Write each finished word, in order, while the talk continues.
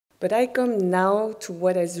But I come now to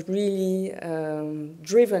what has really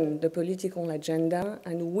driven the political agenda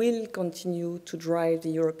and will continue to drive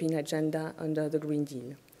the European agenda under the Green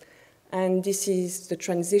Deal. And this is the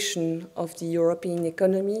transition of the European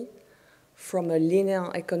economy from a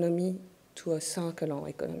linear economy to a circular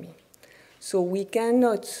economy. So we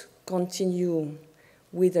cannot continue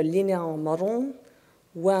with a linear model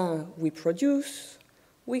where we produce,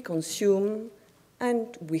 we consume,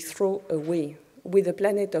 and we throw away. With a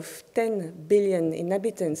planet of 10 billion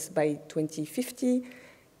inhabitants by 2050,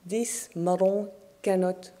 this model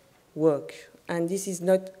cannot work. And this is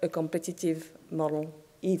not a competitive model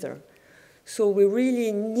either. So we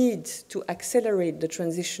really need to accelerate the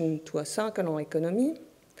transition to a circular economy.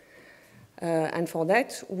 And for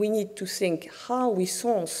that, we need to think how we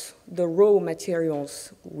source the raw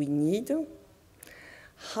materials we need,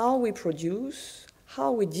 how we produce,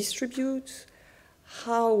 how we distribute,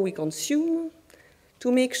 how we consume,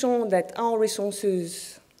 to make sure that our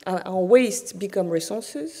resources, our waste become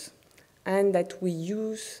resources, and that we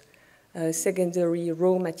use secondary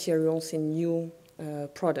raw materials in new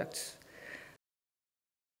products.